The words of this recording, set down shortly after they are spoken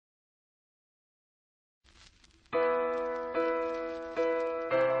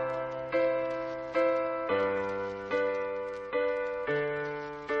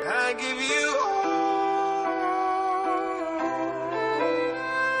I give you all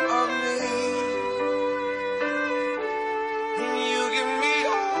of me, and you give me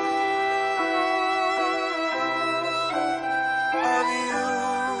all of you.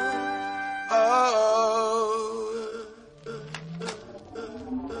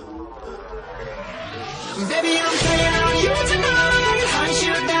 Baby, I'm playing on you tonight. Hunt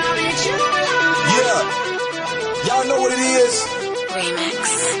you down, eat you alive. Yeah, y'all know what it is. Remix.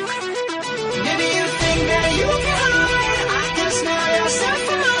 Maybe you think that you can hide. I can smell yourself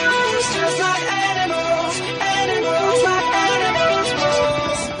for miles. Just like animals, animals, like animals.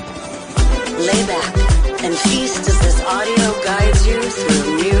 Lay back and feast as this audio guides you through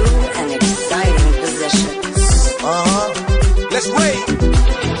new and exciting positions. Let's rate.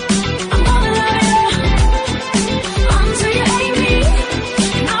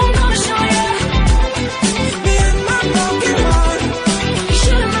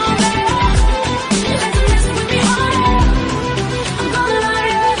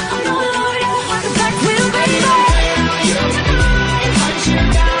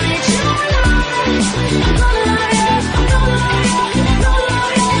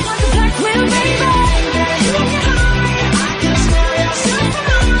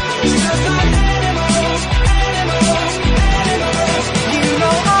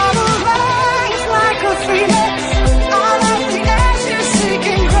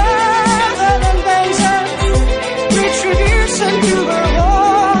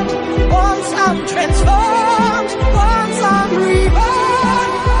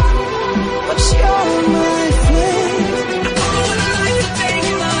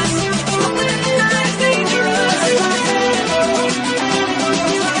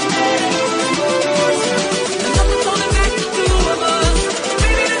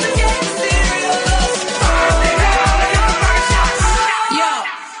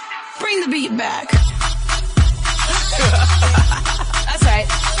 Back. That's right.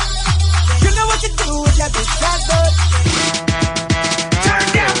 You know what to do with that big fat butt. Turn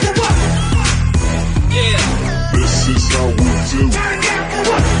down for what? Yeah. This is how we do. Turn down for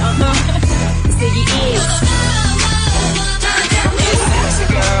what? Ziggy is. Get sexy,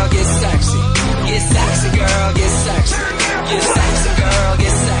 girl, get sexy. Get sexy, girl, get sexy. Get sexy, girl,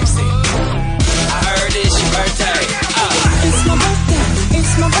 get sexy. I heard it's your birthday. It's my birthday.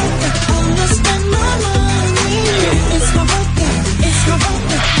 It's my birthday. I'ma spend my money. It's my birthday. It's my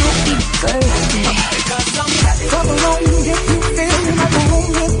birthday. Happy birthday. Come along if you feel like a room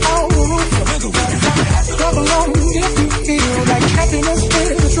without a roof. Come along if you feel like happiness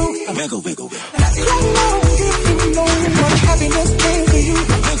is the truth. Wiggle, wiggle, wiggle. Come along if you know what happiness is to you.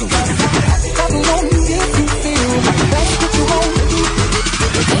 Come along if you feel like that's what you want to do.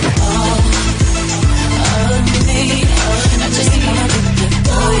 All of me. I just wanna be good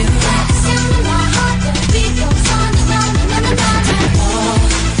for you.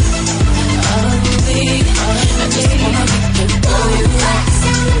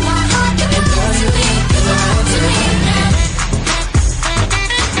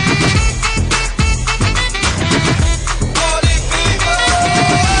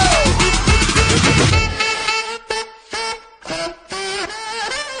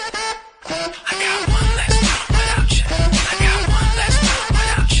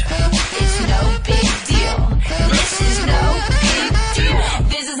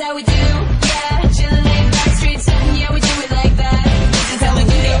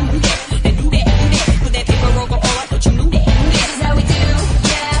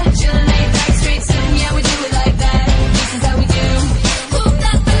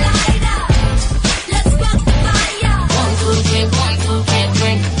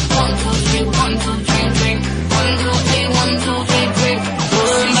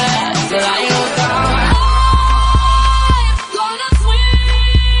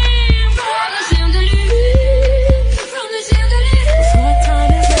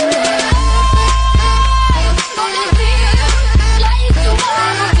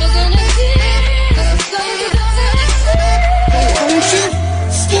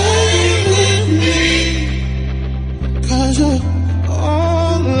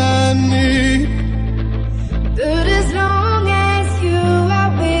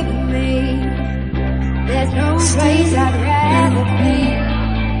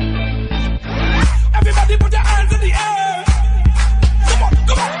 Everybody put your hands in the air. Come on,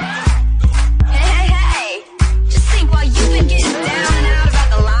 come on. Hey, hey, hey. Just think while you've been getting down and out about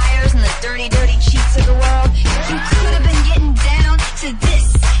the liars and the dirty, dirty cheats of the world, you could have been getting down to this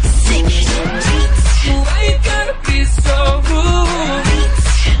sick beat. Why you gotta be so rude?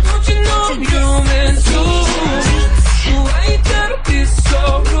 Don't you know I'm human too? Why you gotta be so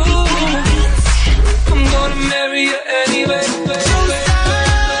rude?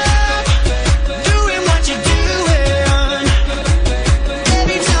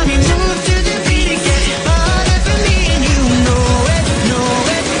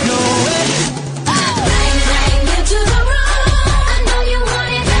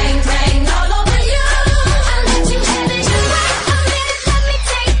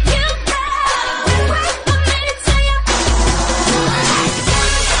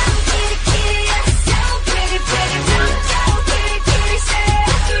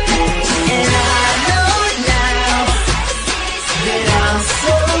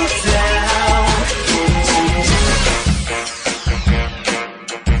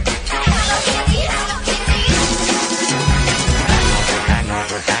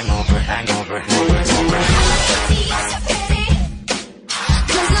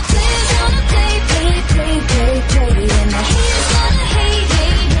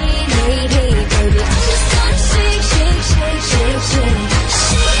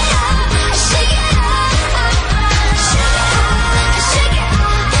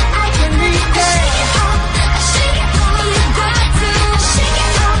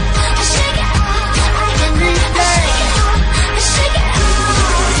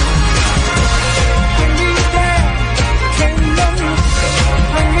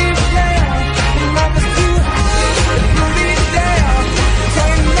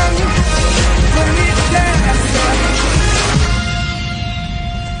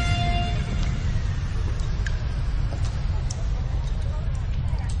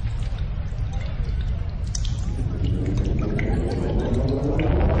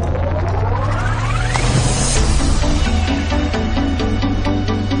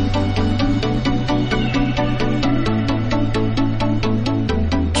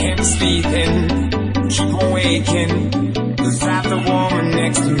 sleeping, keep on waking without the woman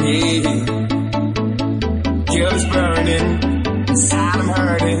next to me. Guilt's burning, inside I'm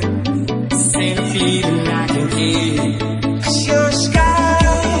hurting. Same feeling I can get. 'Cause you're a sky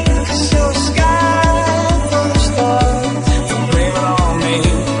from the start. Don't blame it on me,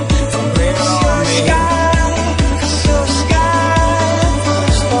 don't blame it on me. 'Cause you're a sky from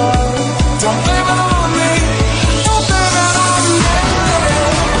the start. Don't blame it on me, don't blame it on me.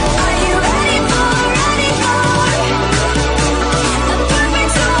 Are you ready for the perfect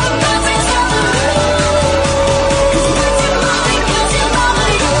storm, perfect storm? 'Cause once you're mine, once you're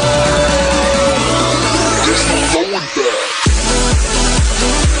mine.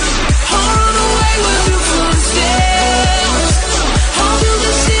 I'll run away with you for the steps. I'll build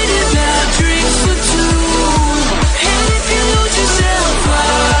a city that drinks for two. And if you lose yourself,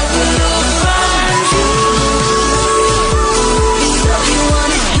 I will find you. So you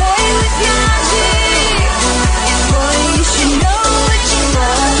wanna play with magic? Boy, you should know what you're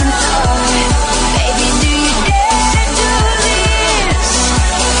done for. Baby, do you dare do this?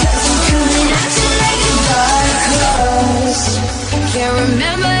 'Cause I'm coming at you like a dark horse. Can't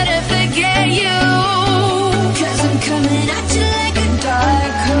remember to forget you. 'Cause I'm coming at you like a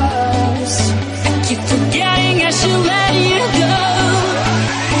dark horse. I keep forgetting I should let you go.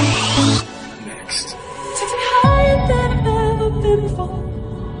 Next. Takes me higher than I've ever been before.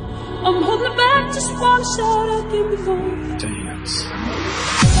 I'm holding back, just wanna shout out, give me more. Dance.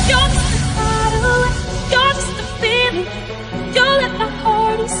 You're just a hideaway, you're just a feeling. You let my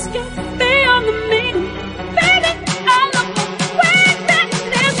heart escape beyond the meaning. Baby, I love the way that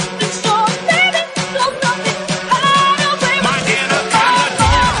this is so. Baby, don't let me hide away. My anaconda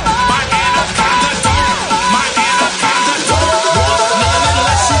don't, my anaconda don't, my anaconda don't want none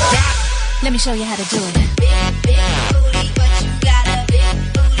unless you got. Let me show you how to do it. Big booty, but you got a big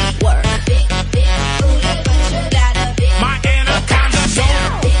booty. Work. Big booty, but you got a big. My anaconda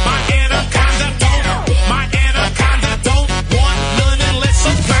don't, my anaconda don't, my anaconda don't want none unless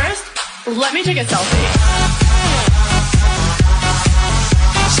you first. Let me take a selfie.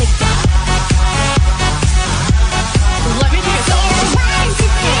 Shake that. Let me take a selfie.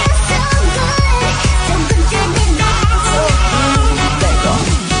 There you go.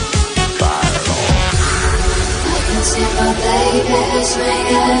 I can see my baby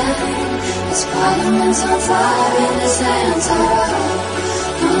swinging. His parliament's on fire in his hands are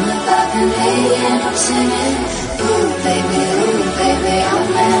on the balcony and I'm singing. Ooh, baby,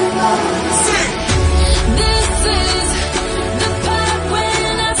 I'm in love. This is the part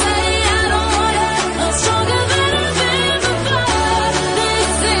when I say I don't want it. I'm stronger than I've been before.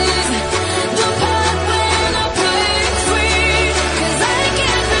 This is the part when I break free. 'Cause I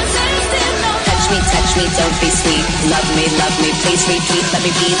can't resist it no more. Touch me, don't be sweet. Love me, please repeat. Let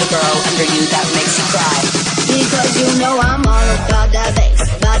me be the girl under you that makes you cry. Because you know I'm all about that bass,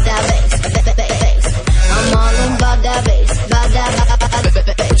 about that bass, bass. I'm all about that bass, about that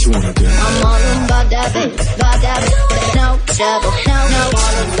bass. What you wanna do? I'm all about that bass, about that bass. No trouble, no,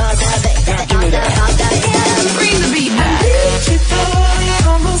 all about that bass, about that bass. Bring the beat back.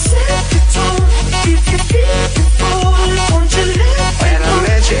 When I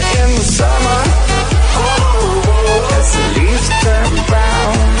met you in the summer, as the leaves turn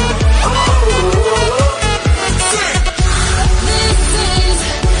brown. This is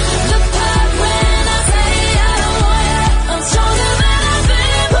the part when I say I don't want it. I'm stronger than I've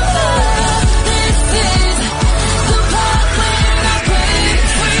been before. This is the part when I break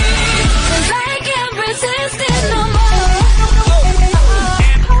free. 'Cause I can't resist it no more.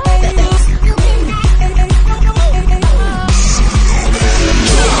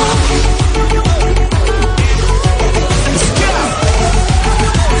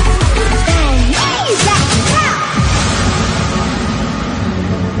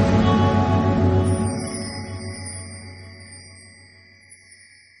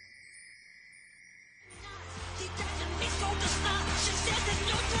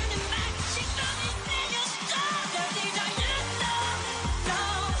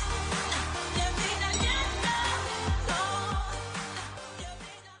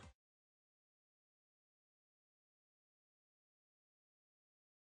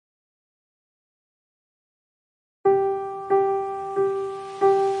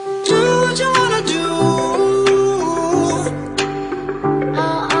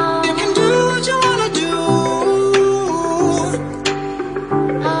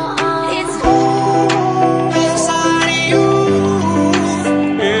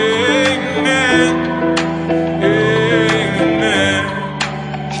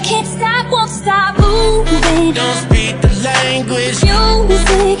 Can't stop, won't stop moving. Don't speak the language. You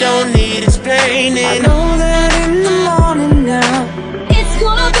music. Don't need explaining. I know that in the morning now it's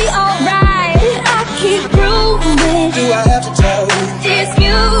gonna be alright. I keep proving. Do I have to tell you? This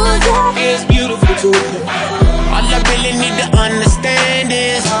music It's beautiful too. All I really need to understand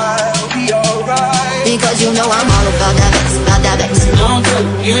is I'll be alright. Because you know I'm all about that bass, about that bass. Don't tell him,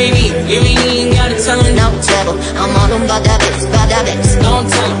 you ain't even gotta tell him. No trouble, I'm all about that bass, about that bass. Don't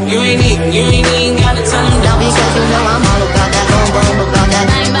tell him, you ain't even gotta tell him. No, because you know I'm all about that boom boom, about that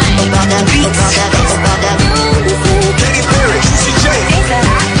bang bang, about that beat, about that bass, about that music. Katy Perry, Juicy J.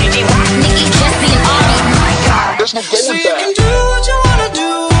 Nikki, Jesse, and Ari. My God. There's no going so you back. can do what you wanna do.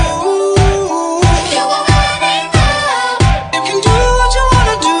 You already know. You can do what you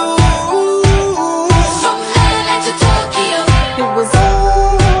wanna do. From LA to Tokyo, It was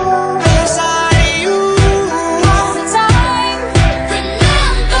all inside you. all the time.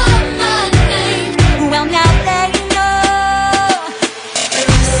 Remember my name. Well, now that you know.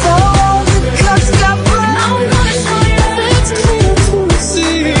 So the clock stop running. I'm gonna show you it's clear to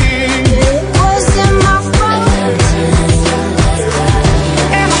see. It was in my front.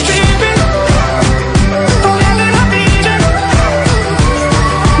 And my baby, don't let it beat you.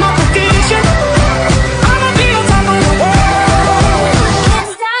 My prediction, I'ma be on top of the world. Can't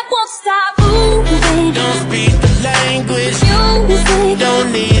stop, won't stop moving. Don't speak the language. Music. Don't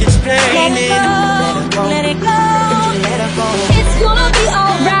need Let it explaining. go, let it go. It's gonna be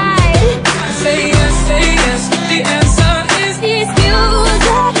alright. Say yes, the answer is This music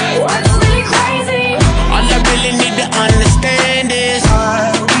was really crazy. All I really need to understand is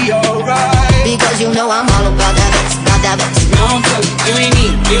I'll be alright. because you know I'm all about that bass, about that bass. don't tell him, you ain't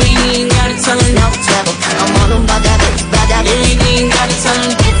even gotta tell him. No trouble, I'm all about that bass, about that You bass. ain't even gotta tell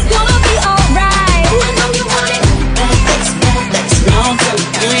him. It's gonna be alright. I know you want it. Bass, bass. Don't tell him,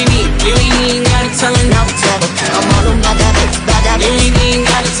 you ain't even gotta tell him. No trouble, I'm all about that bass, about that You bass. ain't even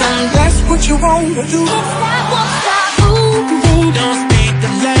gotta tell him. That's what you want to do. Can't stop, won't stop moving. don't speak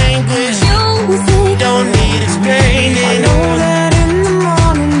the language. Music. Don't need explaining. Know that in the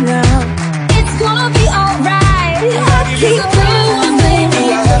morning now it's gonna be alright. I keep proving. Do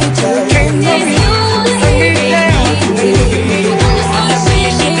I have to tell you? This music. All I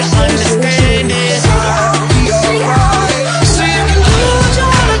really need to understand is I'll be alright. so you can do what you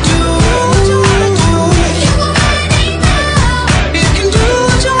wanna do. You can do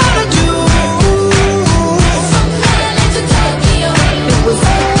what you wanna do. It was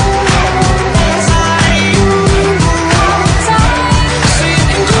Inside you. So you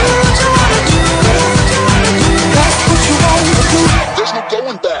can do what you wanna do. That's what you want to do. There's no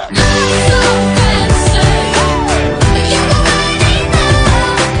going back.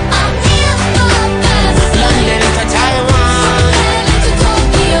 London to Taiwan.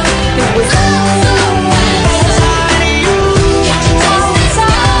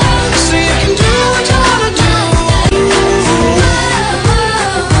 So you can do what you wanna do.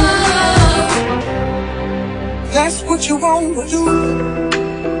 That's what you want to do.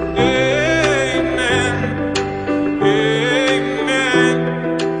 Amen. Amen.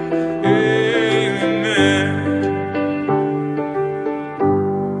 Amen.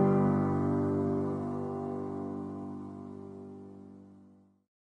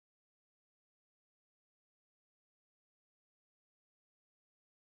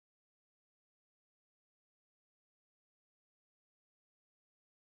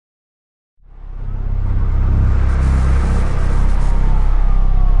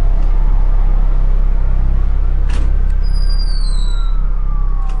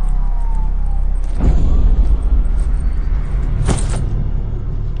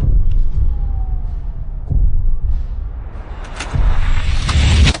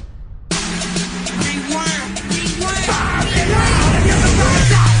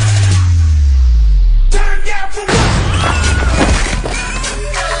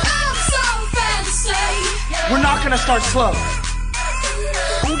 We're not gonna start slow.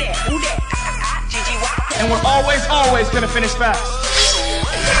 And we're always gonna finish fast.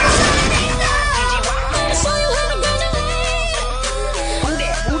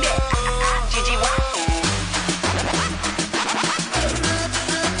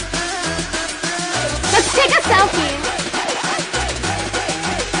 Let's take a selfie.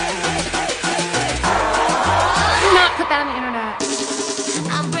 Do not put that on the internet.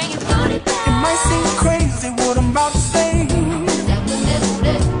 I'm bringing booty back. It might seem crazy what I'm about to say.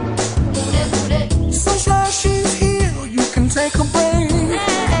 So slide, she's here, you can take a break.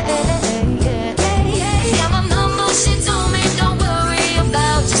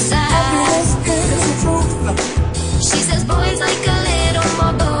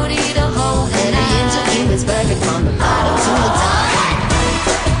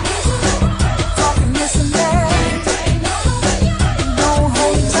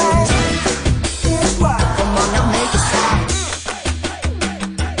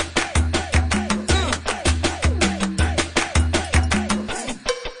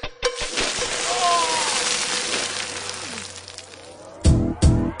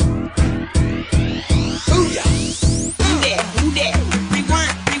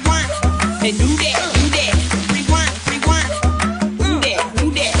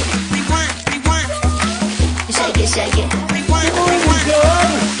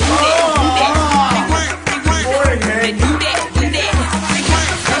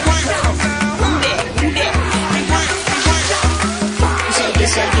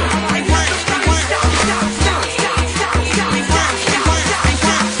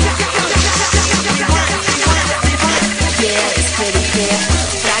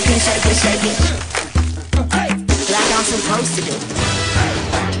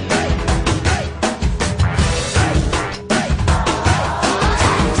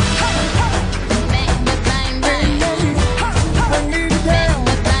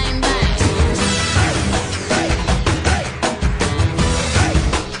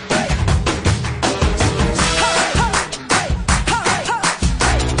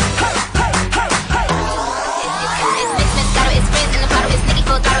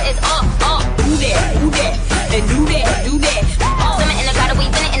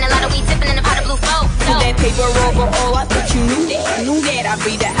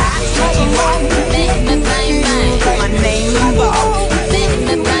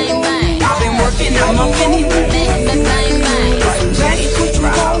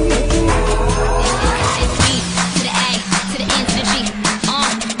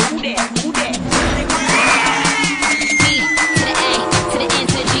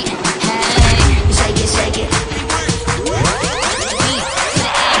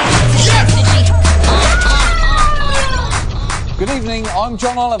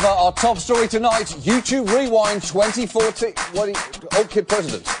 Our top story tonight, YouTube Rewind 2014. What are you, oh, kid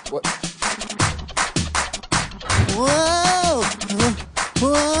president. What? Whoa!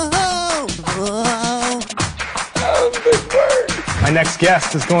 Whoa! Whoa! Oh, big word. My next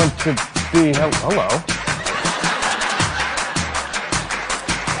guest is going to be, hello.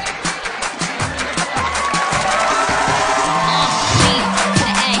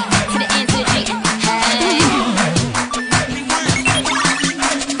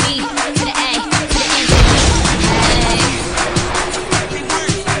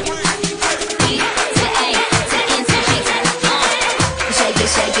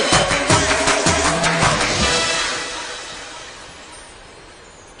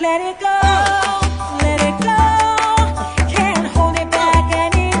 Let it go, let it go. Can't hold it back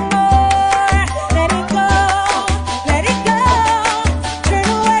anymore. Let it go, let it go. Turn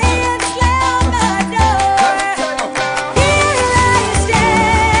away and slam the door. Here I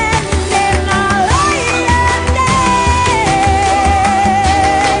stand in my light and day.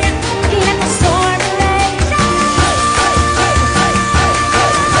 Let the storm rage on.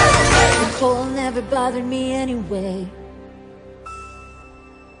 The cold never bothered me anyway.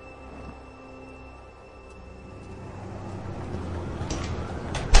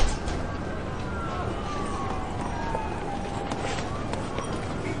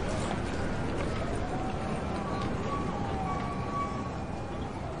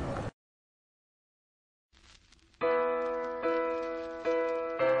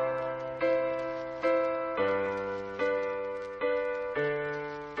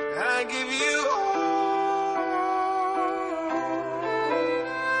 I give you all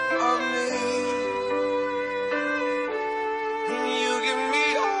of me, and you give me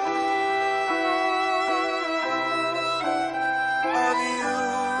all of you.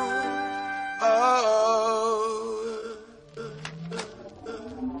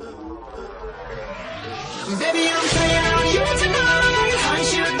 Baby, I'm playing on you tonight. Hunt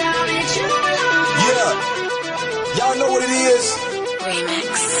you down, hit you alive. Yeah, y'all know what it is.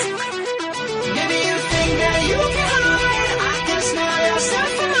 Remix. Maybe you think that you can hide. I can smell your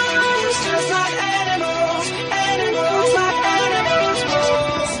sacrifice. Just like animals, animals, like animals.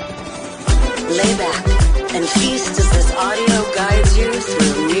 Lay back and feast as this audio guides you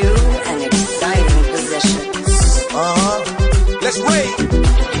through new and exciting positions. Let's raid.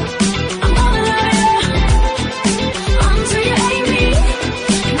 I'm gonna love you until you hate me.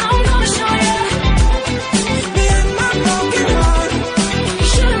 And I'm gonna show you Me and my broken heart. you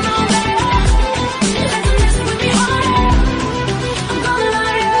should've known better. You let them mess with me harder. I'm gonna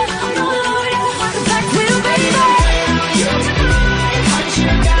love you like a black widow, baby. You tonight, hunt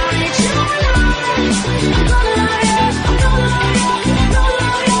you down, hit you alive. I'm gonna love you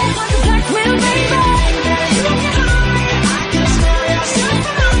like a black widow, baby. You can hide, I can smell your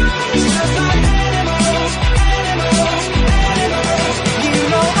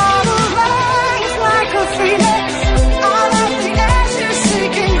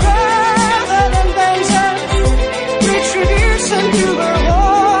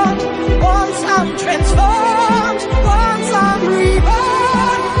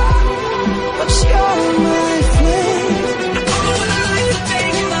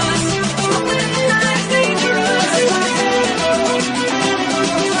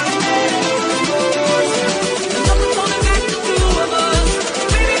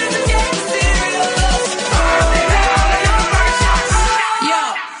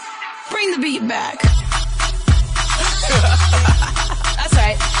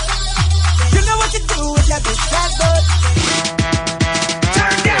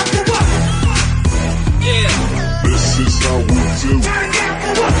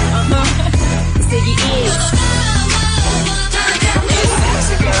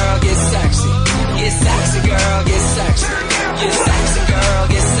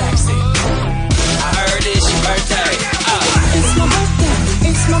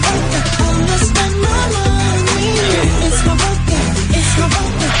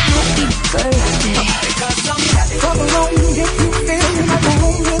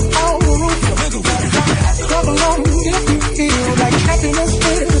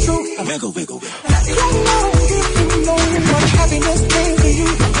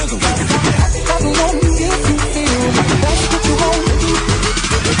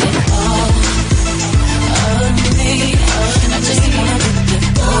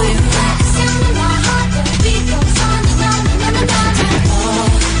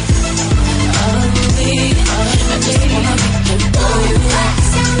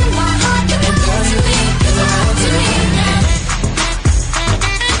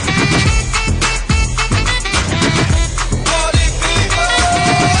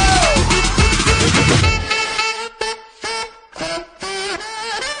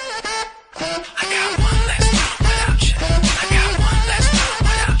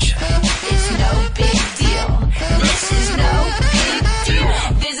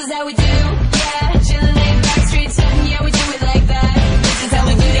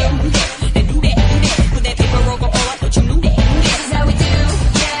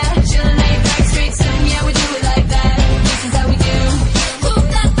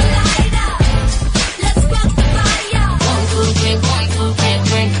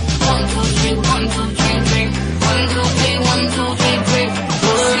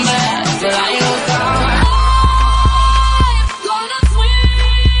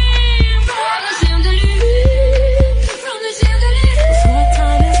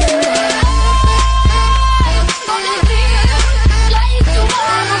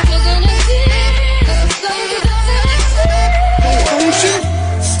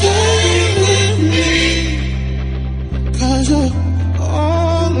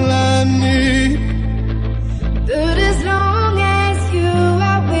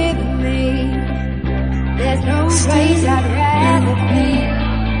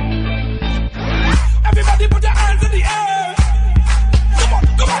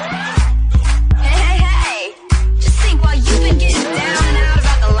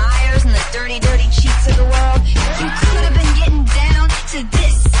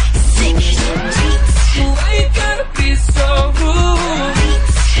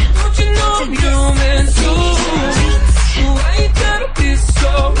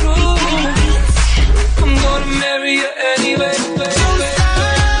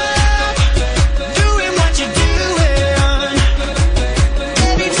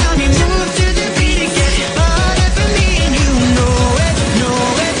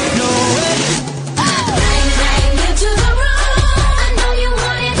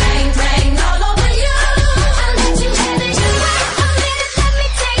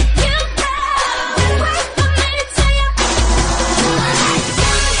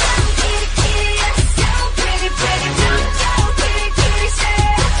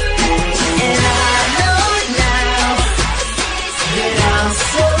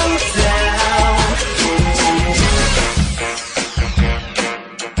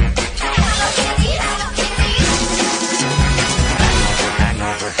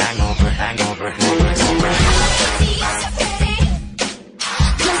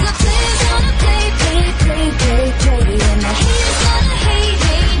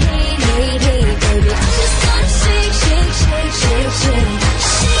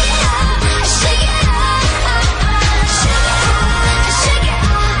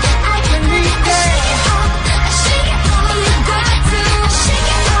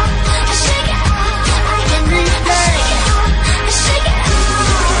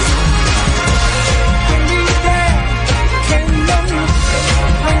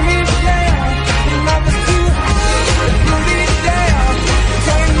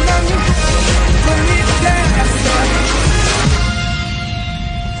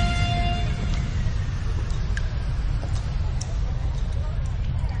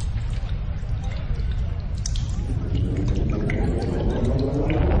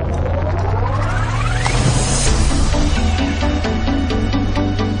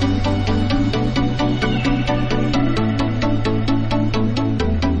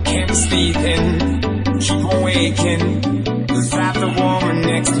sleeping, keep on waking. Is that the woman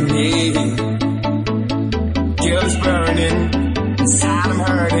next to me? Guilt is burning inside of